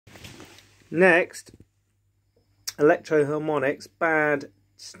Next, Electro Harmonix Bad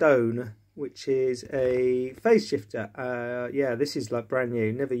Stone, which is a phase shifter. Yeah, this is like brand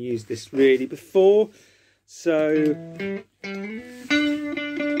new. Never used this really before. So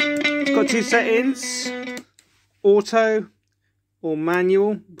it's got two settings: auto or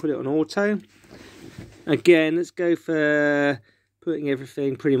manual. Put it on auto. Again, let's go for putting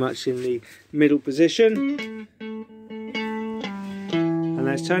everything pretty much in the middle position. And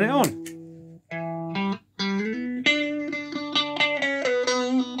let's turn it on.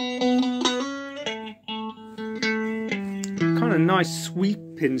 Kind of nice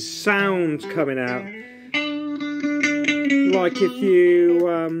sweeping sound coming out. Like if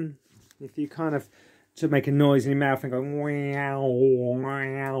you kind of to make a noise in your mouth and go wow,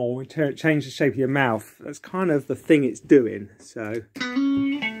 wow, change the shape of your mouth. That's kind of the thing it's doing. So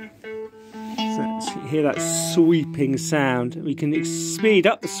you hear that sweeping sound. We can speed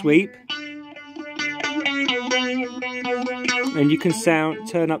up the sweep, and you can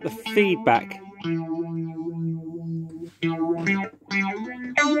turn up the feedback.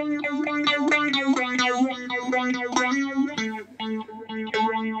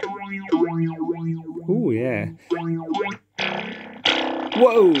 Oh yeah.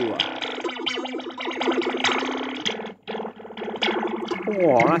 Whoa!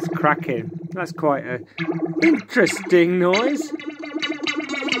 Oh, that's cracking. That's quite an interesting noise.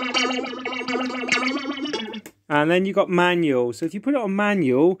 And then you got manual. So if you put it on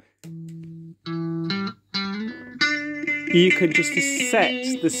manual, you can just set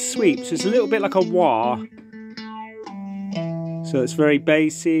the sweep. So it's a little bit like a wah. So it's very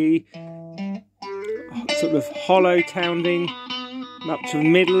bassy, sort of hollow sounding, up to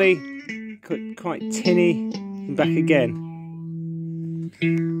middly, quite tinny, and back again.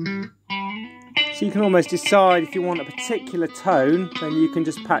 So you can almost decide if you want a particular tone, then you can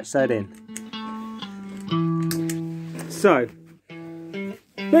just patch that in. So,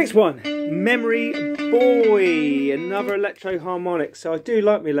 next one, Memory Boy, another Electro Harmonix. So I do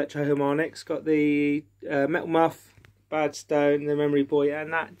like my Electro Harmonix. Got the Metal Muff, Bad Stone, the Memory Boy,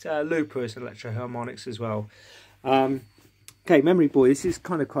 and that Looper is Electro Harmonix as well. Okay, Memory Boy, this is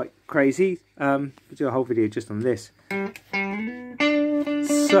kind of quite crazy. We'll do a whole video just on this.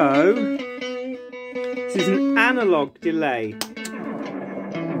 So, this is an analog delay.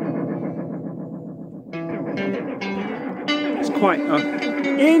 It's quite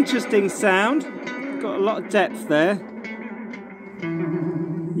an interesting sound. Got a lot of depth there.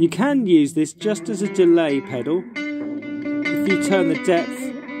 You can use this just as a delay pedal. If you turn the depth,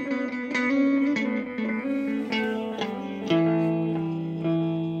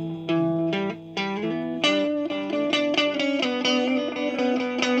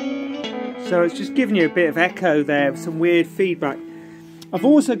 so it's just giving you a bit of echo there, some weird feedback. I've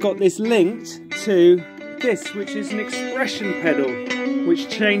also got this linked to this, which is an expression pedal, which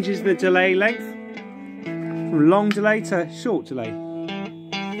changes the delay length from long delay to short delay.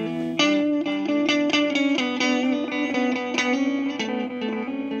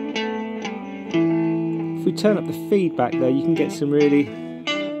 If we turn up the feedback there, you can get some really...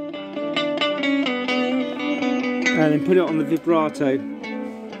 And then put it on the vibrato.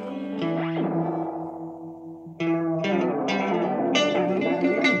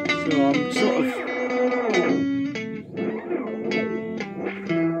 So I'm sort of...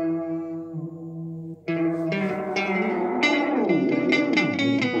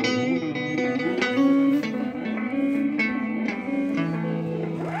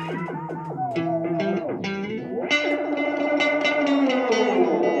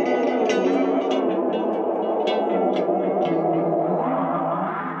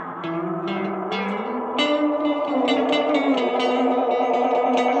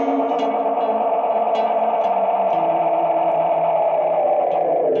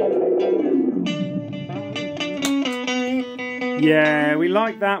 Yeah, we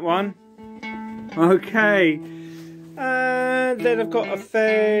like that one. Okay. Then I've got a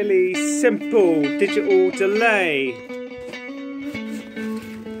fairly simple digital delay.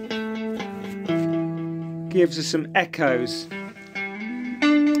 Gives us some echoes.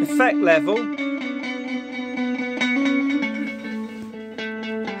 Effect level.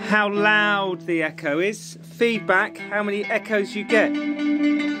 How loud the echo is. Feedback, how many echoes you get.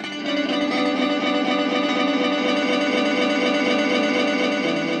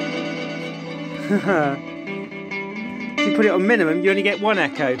 If you put it on minimum, you only get one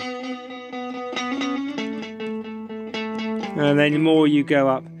echo. And then the more you go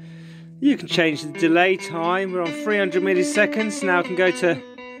up, you can change the delay time. We're on 300 milliseconds. Now I can go to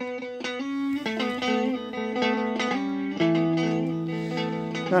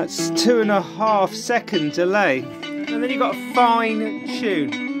That's 2.5 second delay. And then you've got a fine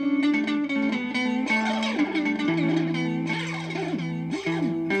tune.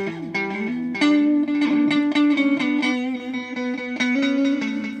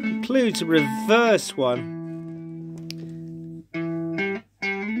 Includes a reverse one,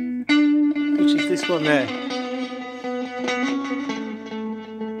 which is this one there.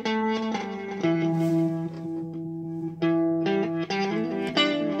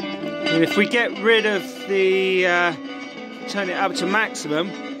 And if we get rid of the, turn it up to maximum,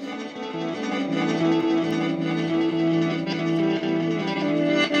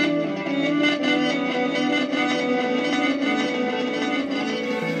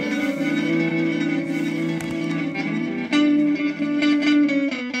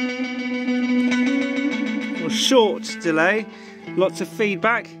 short delay, lots of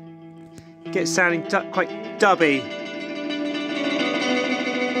feedback, gets sounding quite dubby.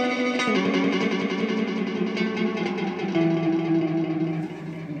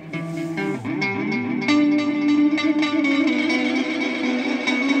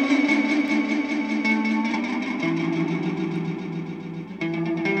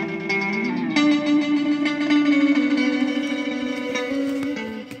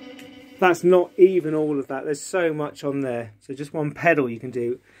 That's not even all of that. There's so much on there. So just one pedal you can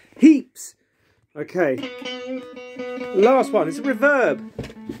do heaps. Okay. Last one is a reverb.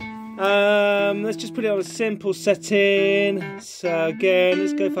 Let's just put it on a simple setting. So again,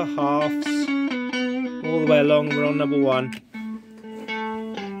 let's go for halves. All the way along, we're on number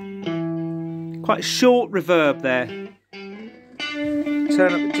 1. Quite a short reverb there.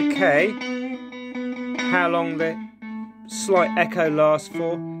 Turn up the decay. How long the slight echo lasts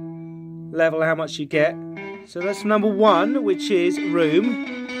for. Level how much you get. So that's number 1, which is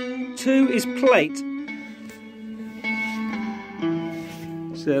room. 2 is plate.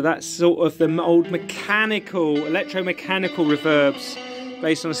 So that's sort of the old mechanical, electromechanical reverbs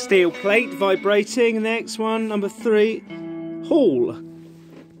based on a steel plate vibrating. And the next one, number 3, hall.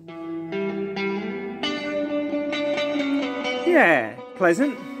 Yeah,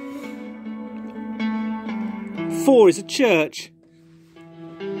 pleasant. 4 is a church.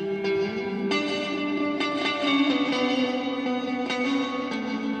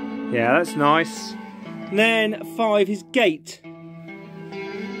 Yeah, that's nice. And then 5 is gate.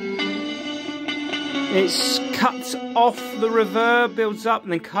 It cuts off the reverb, builds up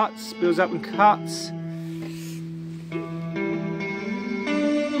and then cuts, builds up and cuts.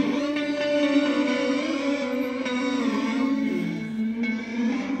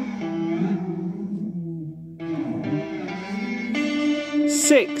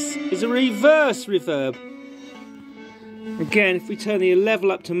 Six is a reverse reverb. Again, if we turn the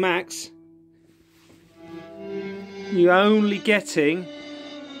level up to max, you're only getting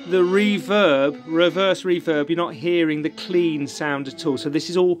the reverb, reverse reverb. You're not hearing the clean sound at all. So this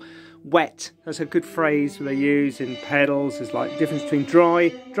is all wet. That's a good phrase they use in pedals. There's like difference between dry.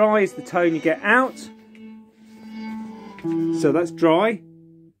 Dry is the tone you get out. So that's dry.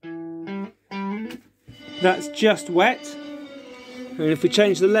 That's just wet. And if we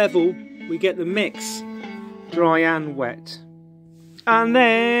change the level, we get the mix. Dry and wet. And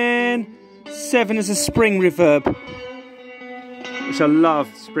then 7 is a spring reverb, which I love.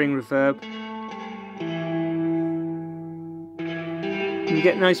 Spring reverb. And you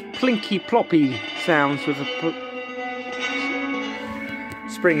get nice plinky ploppy sounds with a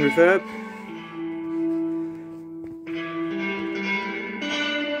spring reverb.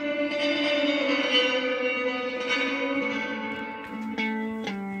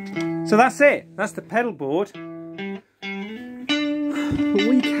 So that's it. That's the pedal board. What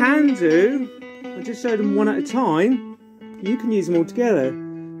we can do, I just showed them one at a time. You can use them all together.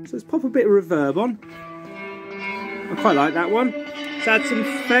 So let's pop a bit of reverb on. I quite like that one. Let's add some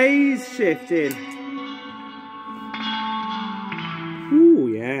phase shift in. Ooh,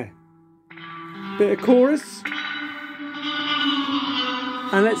 yeah. Bit of chorus.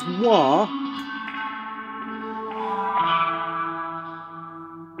 And let's wah.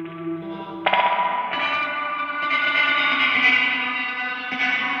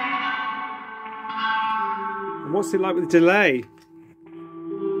 What's it like with the delay?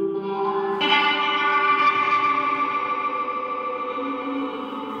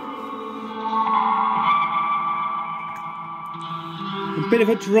 A bit of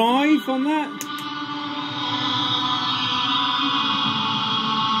a drive on that.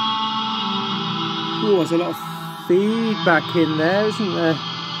 Oh, there's a lot of feedback in there, isn't there?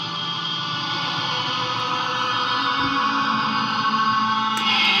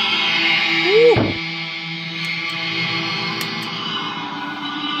 Ooh.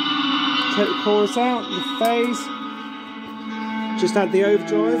 Take the chorus out, the phase. Just add the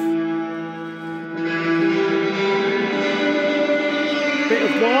overdrive. Bit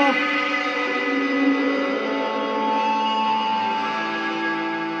of wah.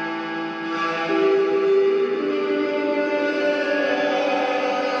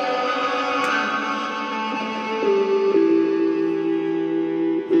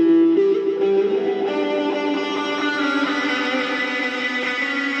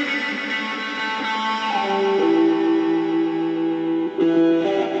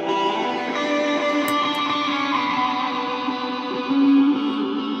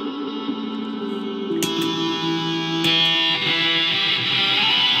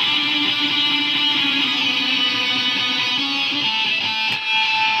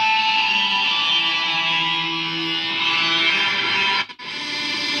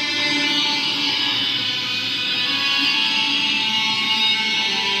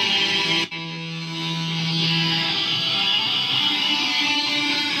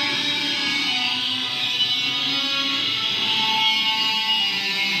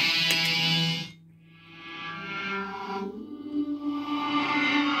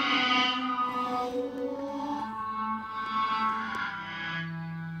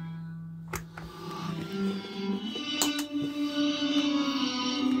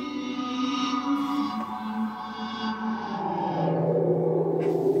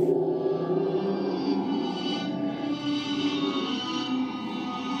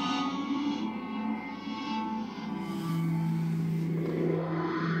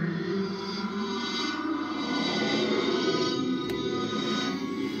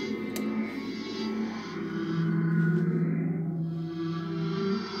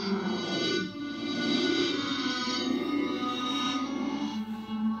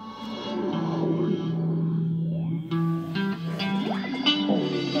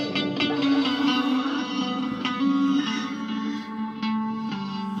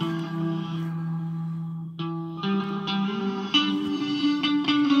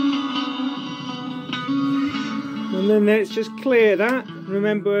 And then let's just clear that.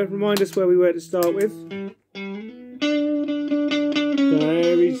 Remind us where we were to start with.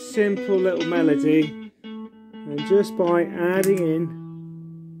 Very simple little melody. And just by adding in.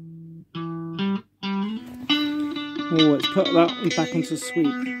 Oh, let's put that one back onto sweep.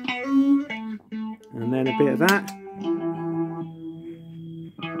 And then a bit of that.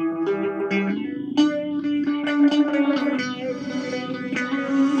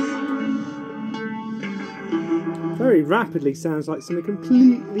 Very rapidly sounds like something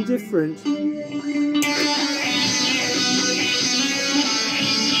completely different. Ooh,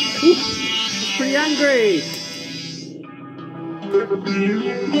 it's pretty angry.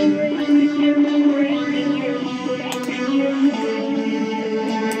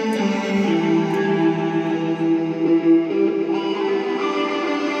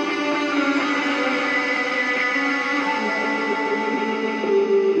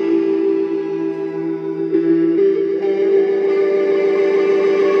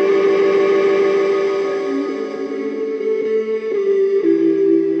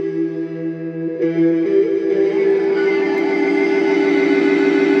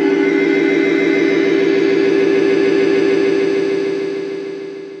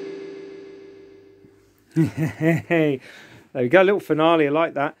 Hey, there we go, a little finale. I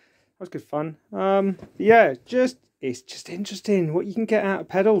like that. That was good fun. Yeah, it's just interesting what you can get out of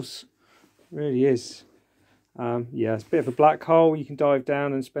pedals. It really is. Yeah, it's a bit of a black hole. You can dive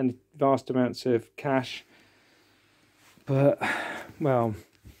down and spend vast amounts of cash. But, well,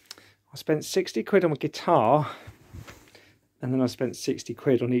 I spent 60 quid on a guitar, and then I spent 60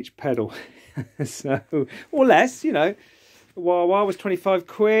 quid on each pedal. So, or less, you know. While was 25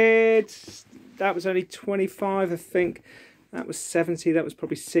 quid. That was only 25, I think. That was 70, that was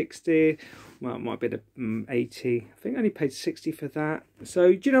probably 60. Well, it might be 80. I think I only paid 60 for that.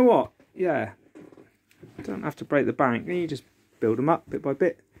 So, do you know what? Yeah. Don't have to break the bank. You just build them up bit by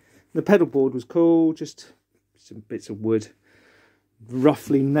bit. The pedal board was cool. Just some bits of wood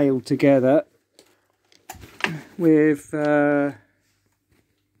roughly nailed together with a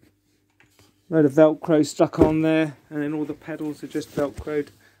load of Velcro stuck on there. And then all the pedals are just Velcroed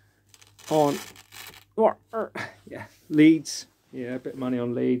on. Yeah, leads. Yeah, a bit of money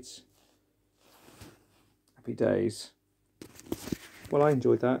on leads. Happy days. Well, I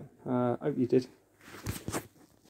enjoyed that. I hope you did.